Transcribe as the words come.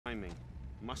timing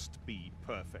must be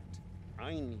perfect.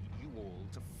 I need you all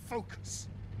to focus.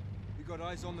 You got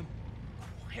eyes on them?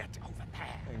 Quiet over there.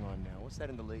 Hang on now, what's that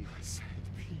in the lead? I said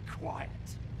be quiet.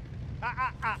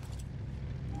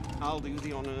 I'll do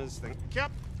the honors, thank you.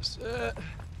 Sir,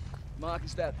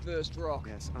 Marcus, that first rock.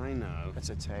 Yes, I know. That's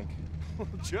a tank.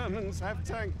 Germans have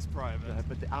tanks, Private. No,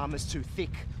 but the armor's too thick.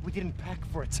 We didn't pack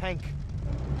for a tank.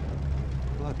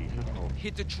 Bloody hell.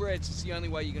 Hit the treads. It's the only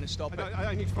way you're going to stop it.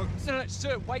 I need to focus. No,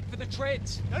 sir, wait for the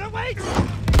treads. No, wait! You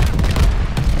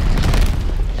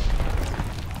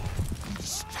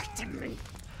distracted me.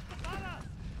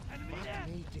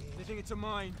 They think it's a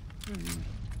mine.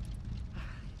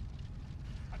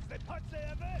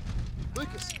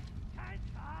 Lucas!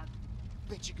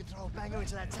 Bet you could throw a banger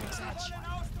into that tank's hatch.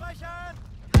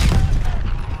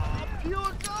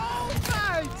 Pure gold,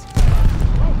 mate!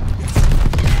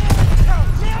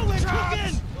 Now we're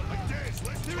cooking!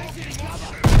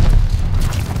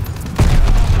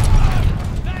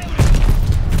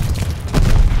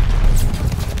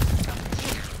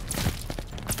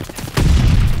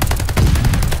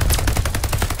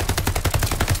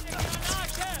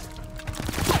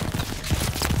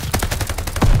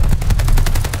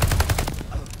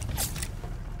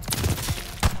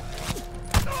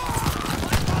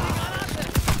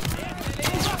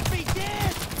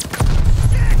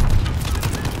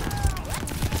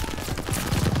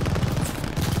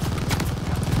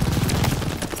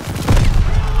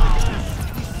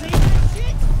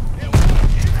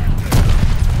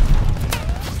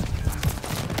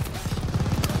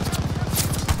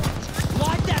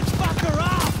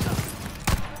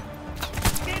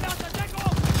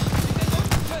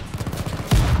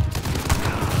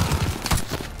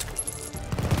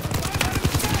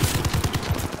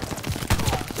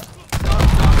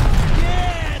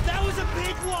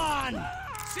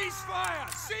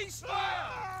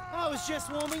 I was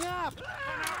just warming up.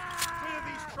 Clear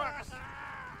these trucks.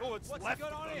 Oh, it's What's left he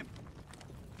got on him?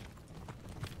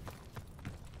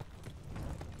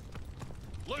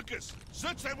 Lucas,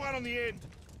 search that one on the end.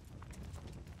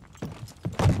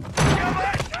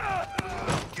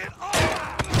 Get off!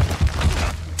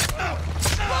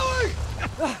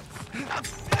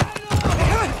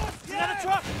 Another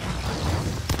truck!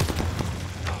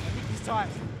 I think he's tired.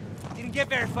 Didn't get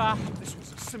very far. This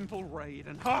was a simple raid,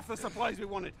 and half the supplies we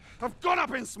wanted have gone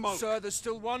up in smoke. Sir, there's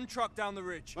still one truck down the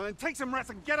ridge. Well, then take some rats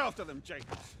and get after them,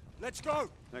 Jacobs. Let's go.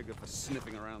 No good for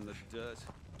sniffing around the dirt.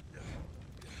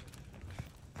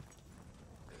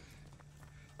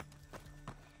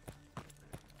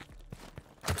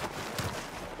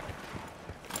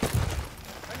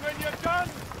 And when you're done,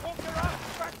 walk your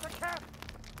ass back to camp.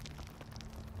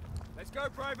 Let's go,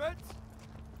 Private.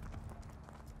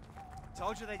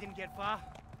 Told you they didn't get far.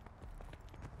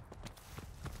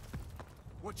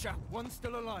 Watch out, one's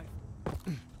still alive.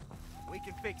 We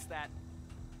can fix that.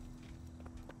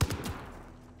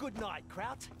 Good night,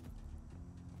 Kraut.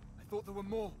 I thought there were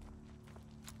more.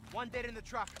 One dead in the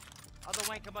truck. Other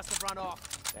wanker must have run off.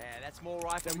 Yeah, that's more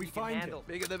rifle Then than we you can find handle. it.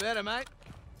 Bigger the better, mate.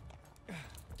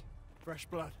 Fresh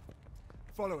blood.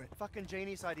 Follow it. Fucking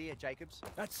genius idea, Jacobs.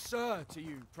 That's Sir to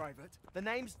you, Private. The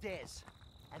name's Des,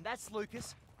 and that's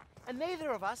Lucas, and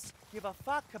neither of us give a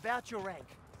fuck about your rank.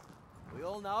 We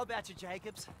all know about you,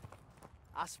 Jacobs.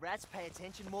 Us rats pay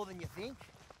attention more than you think.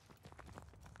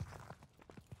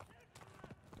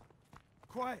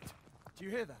 Quiet. Do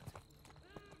you hear that?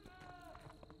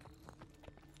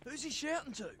 Who's he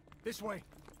shouting to? This way.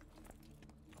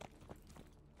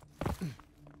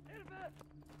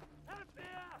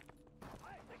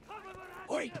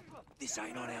 Oi! This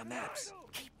ain't on our maps.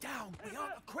 Keep down. We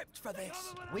aren't equipped for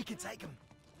this. We can take him.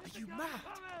 Are you mad?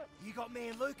 You got me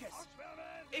and Lucas.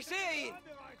 Ich sehe ihn!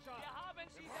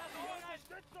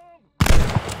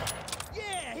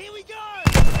 Yeah, here we go!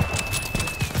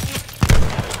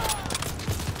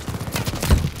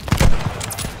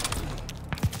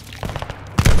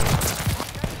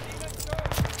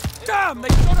 Damn, they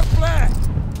got a flare!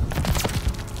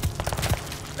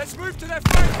 Let's move to their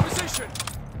flank position!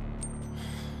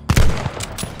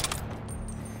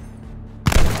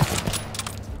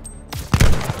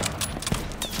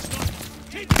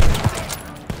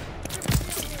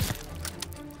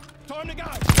 Time to go!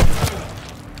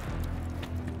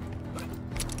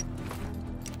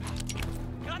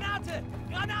 Granate!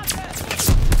 Granate!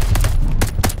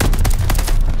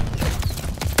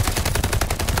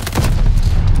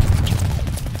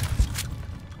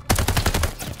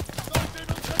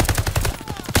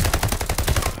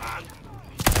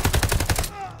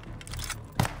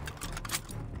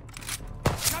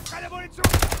 Ich hab keine Munition!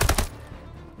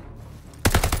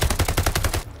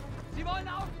 Sie wollen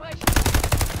aufbrechen!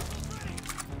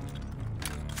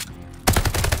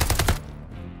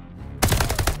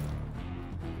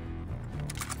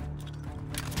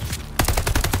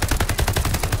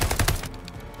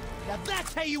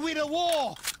 how you win a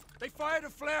war! They fired a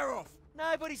flare off.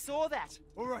 Nobody saw that.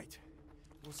 All right.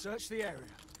 We'll search the area.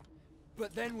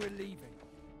 But then we're leaving.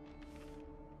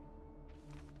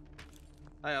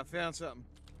 Hey, I found something.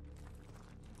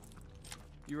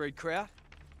 You read Kraut?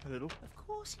 A little. Of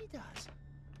course he does.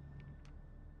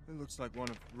 It looks like one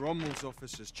of Rommel's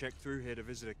officers checked through here to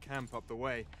visit a camp up the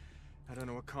way. I don't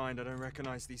know what kind, I don't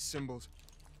recognize these symbols.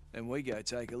 Then we go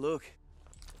take a look.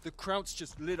 The Krauts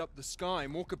just lit up the sky,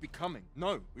 more could be coming.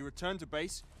 No, we return to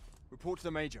base, report to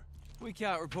the Major. We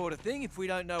can't report a thing if we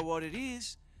don't know what it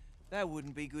is. That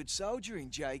wouldn't be good soldiering,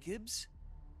 Jacobs.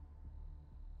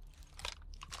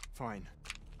 Fine.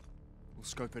 We'll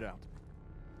scope it out.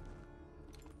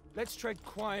 Let's tread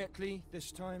quietly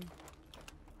this time.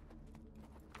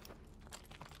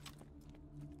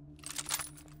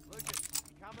 Lucas,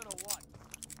 you coming or what?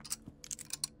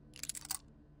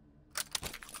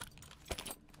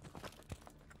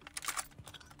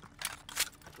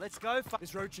 Let's go.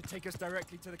 This road should take us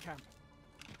directly to the camp.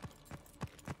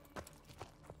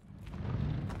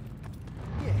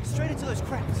 Yeah, straight into those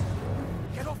cracks.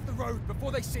 Get off the road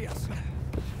before they see us.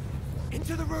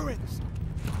 Into the ruins.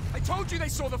 I told you they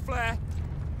saw the flare.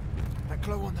 That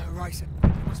glow on the horizon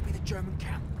must be the German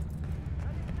camp.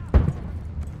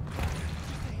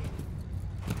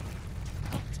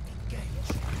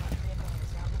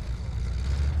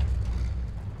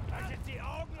 Haltet die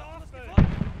Augen offen!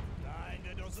 Nein,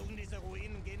 wir durchsuchen diese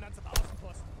Ruinen und gehen dann zum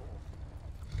Außenposten hoch.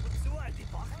 Wozu an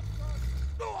die Wachen?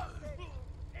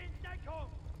 In Deckung!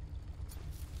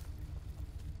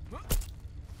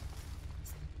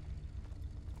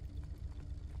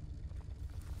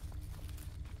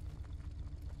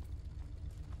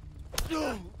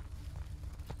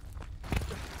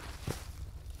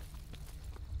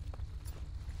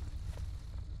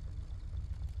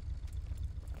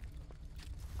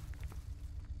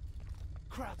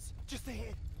 Krauts, just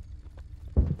ahead.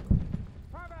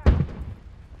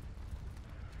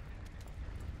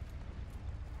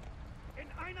 In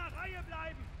einer Reihe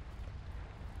bleiben!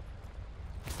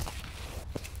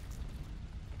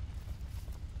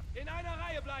 In einer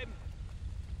Reihe bleiben.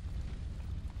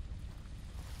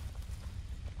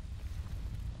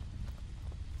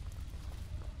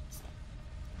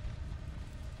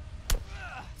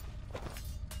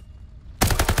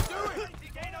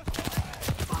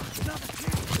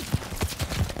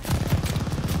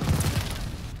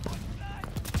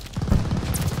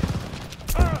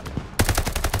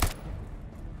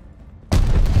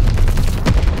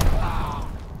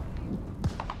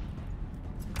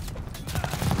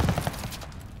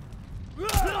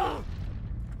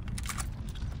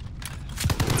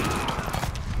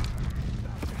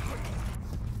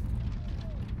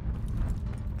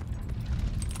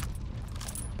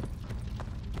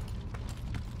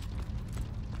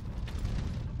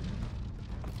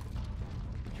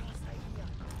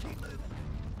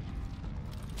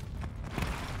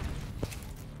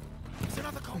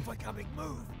 Coming,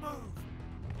 move, move!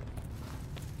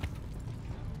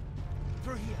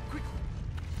 Through here, quickly!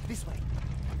 This way.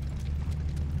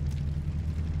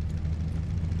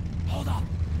 Hold up!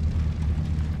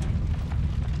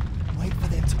 Wait for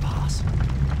them to pass.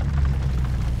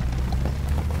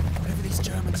 Whatever these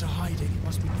Germans are hiding, it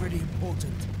must be pretty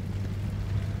important.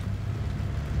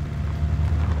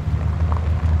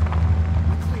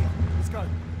 We're clear. Let's go.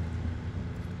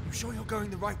 You sure you're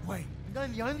going the right way? I'm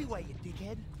going the only way, you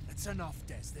dickhead. That's enough,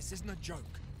 Des. This isn't a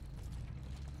joke.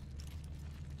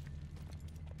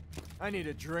 I need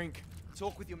a drink.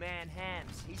 Talk with your man,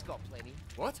 Hams. He's got plenty.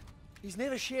 What? He's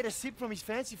never shared a sip from his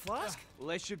fancy flask. Well,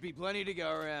 there should be plenty to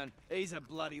go around. He's a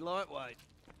bloody lightweight.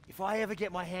 If I ever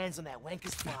get my hands on that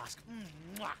wanker's flask,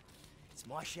 mwah, it's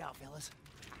my shout, fellas.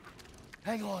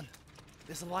 Hang on.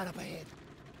 There's a light up ahead.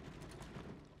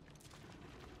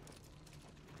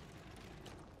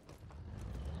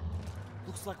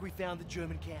 Looks like we found the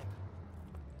German camp.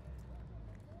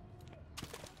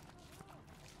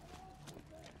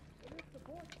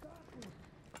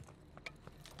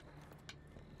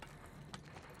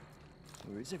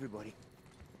 Where is everybody?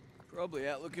 Probably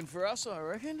out looking for us, I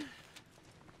reckon.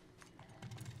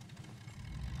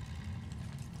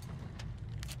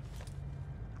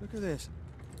 Look at this.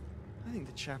 I think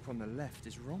the chap on the left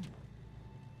is Rommel.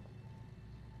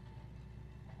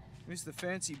 Who's the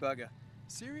fancy bugger?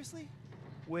 Seriously?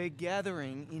 We're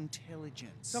gathering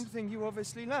intelligence. Something you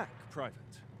obviously lack, Private.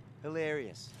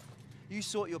 Hilarious. You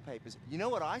sort your papers. You know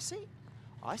what I see?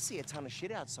 I see a ton of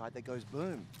shit outside that goes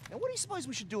boom. Now what do you suppose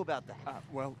we should do about that?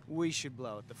 Well, We should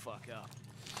blow it the fuck up.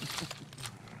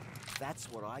 That's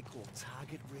what I call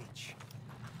target rich.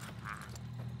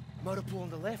 Motor pool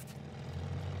on the left.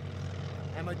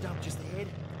 Ammo dump just ahead.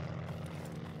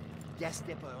 gas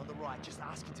depot on the right, just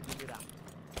ask it to be lit up.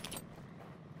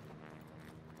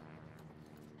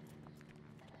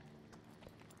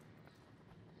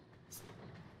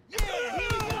 Yeah, here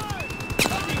we go!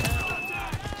 Bloody hell!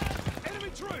 Enemy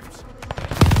troops!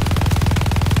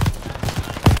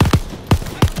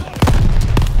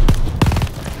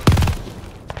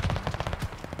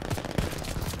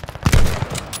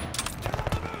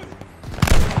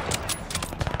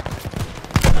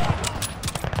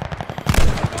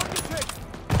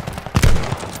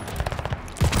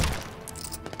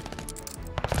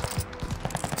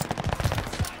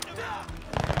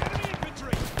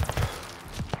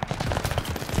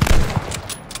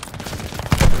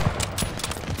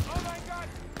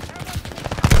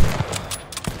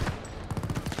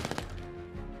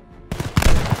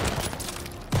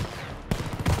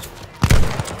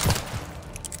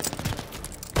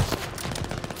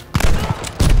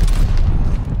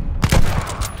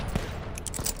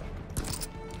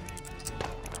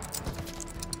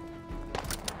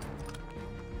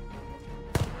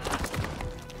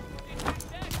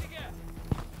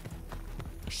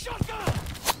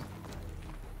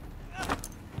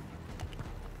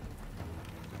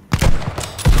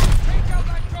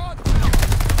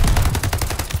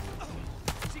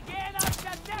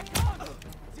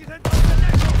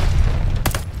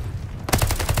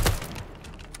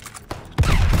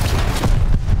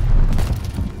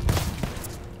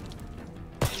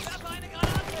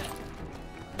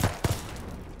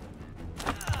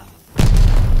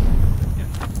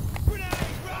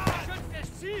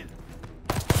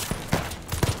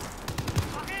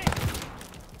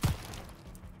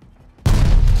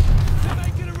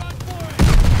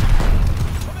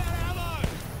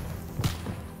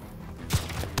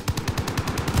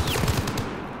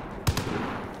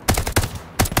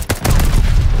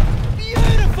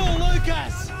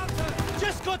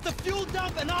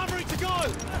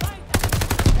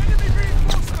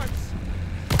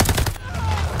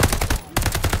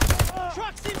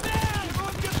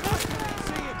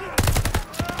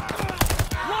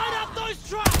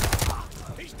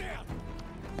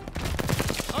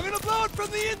 From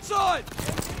the inside!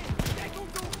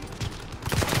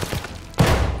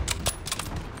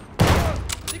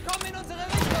 Sie kommen in unsere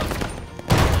Richtung!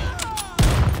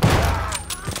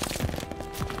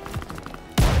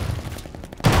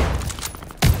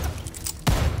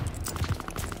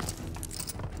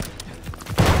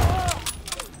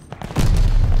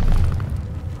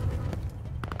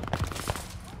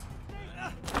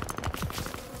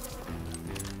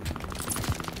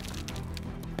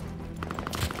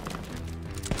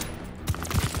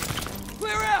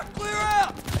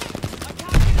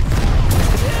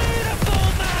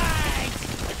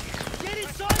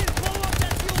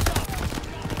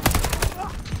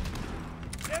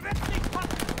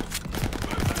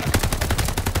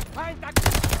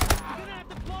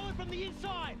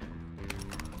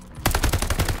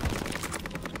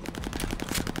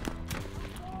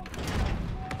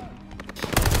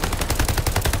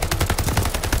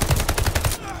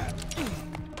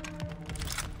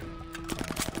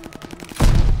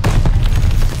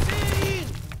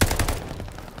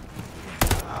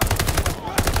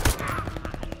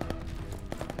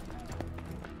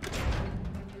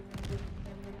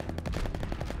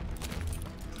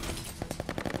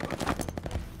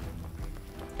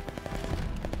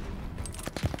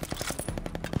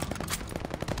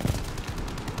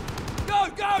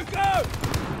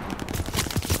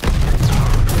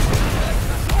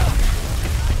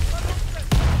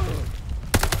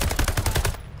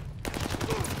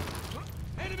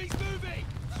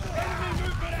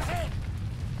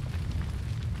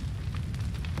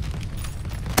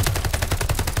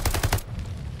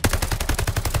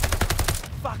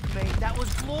 That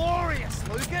was glorious,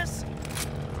 Lucas!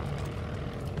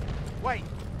 Wait,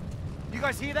 you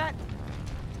guys hear that?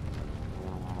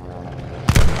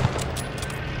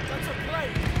 That's a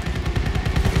plane!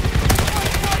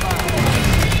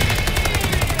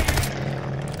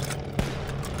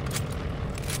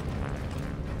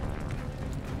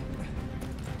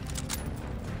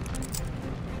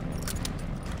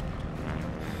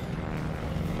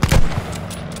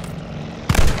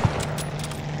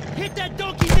 Hit that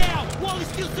donkey now, while he's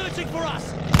still searching for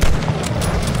us!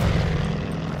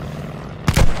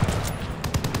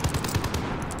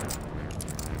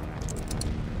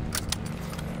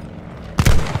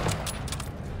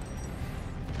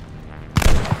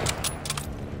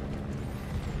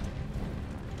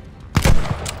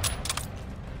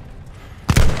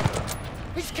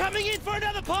 He's coming in for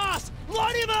another pass!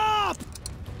 Line him up!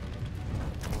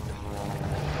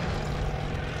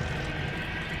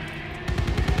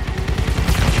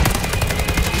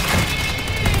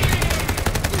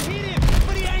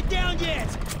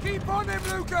 on him,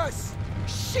 Lucas!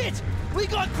 Shit! We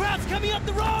got crowds coming up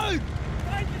the road!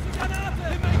 Feindliche Granate!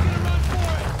 They're making a run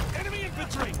for it! Enemy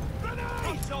infantry!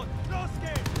 Komm schon, los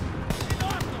geht's! In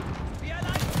Ordnung! Wir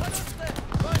erleiden Verluste!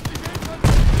 Feindliche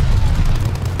Infanterie!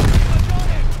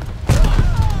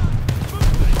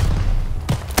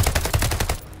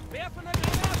 Werfen eine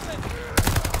Granate!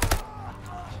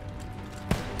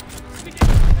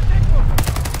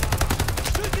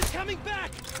 Shoot is coming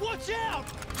back! Watch out!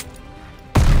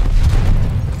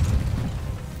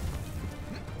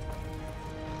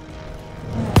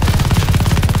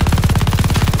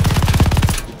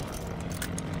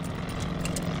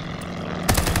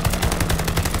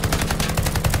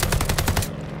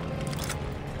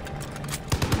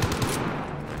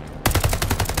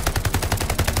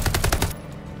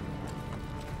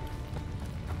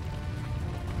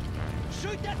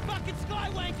 Shoot that fucking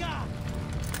skywanker!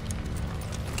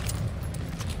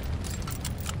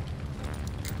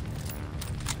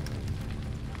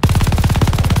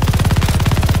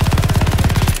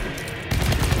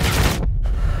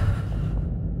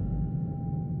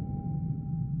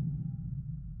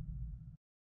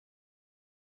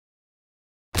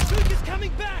 Shoot is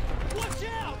coming back! Watch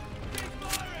out! Keep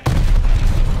firing!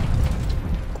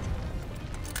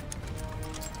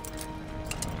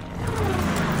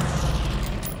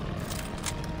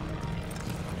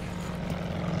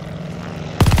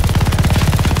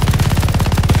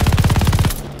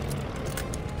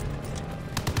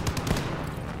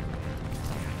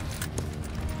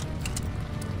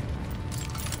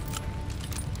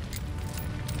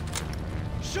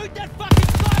 Shoot that fucking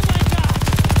skywanker!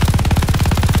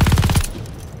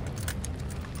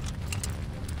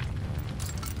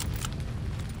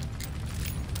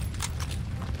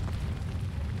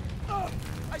 Oh,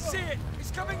 I see it!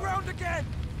 He's coming round again!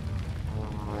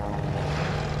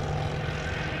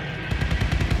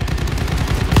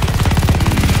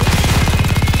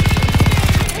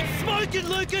 It's smoking,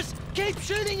 Lucas! Keep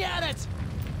shooting at it!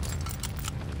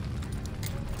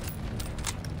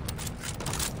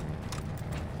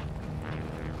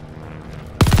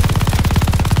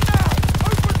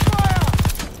 Open fire!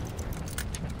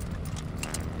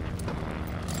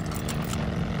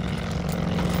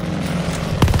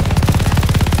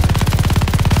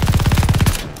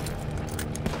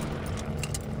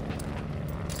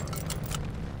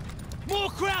 More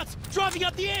crowds driving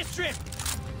up the airstrip!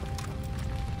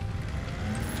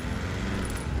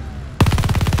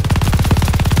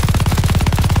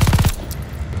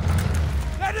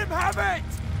 Let him have it!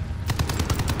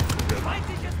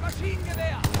 Feindliches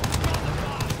Maschinengewehr!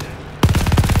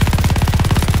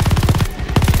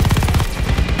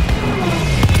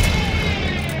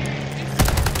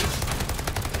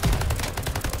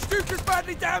 Stuka's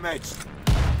badly damaged!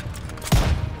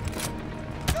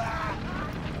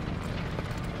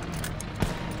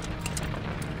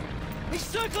 He's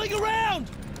circling around!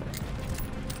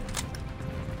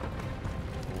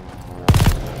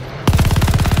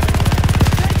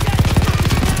 Take that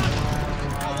fucking out!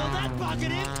 Oh, well, that bugged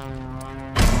him!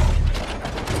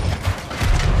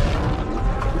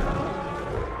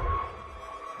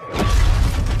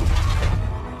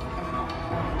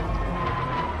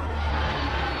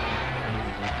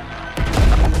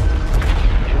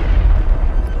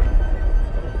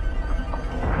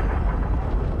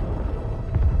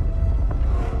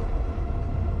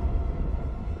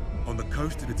 On the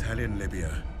coast of Italian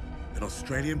Libya, an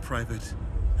Australian private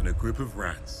and a group of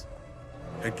rats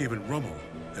had given Rommel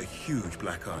a huge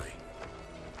black eye.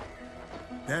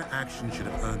 Their action should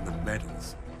have earned them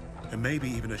medals, and maybe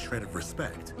even a shred of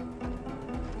respect.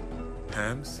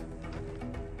 Hams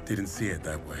didn't see it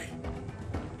that way.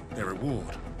 Their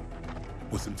reward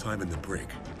was some time in the brig.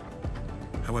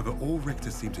 However, all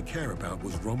Richter seemed to care about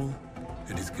was Rommel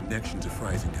and his connection to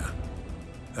Freisinger.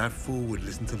 That fool would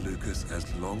listen to Lucas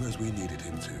as long as we needed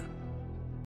him to.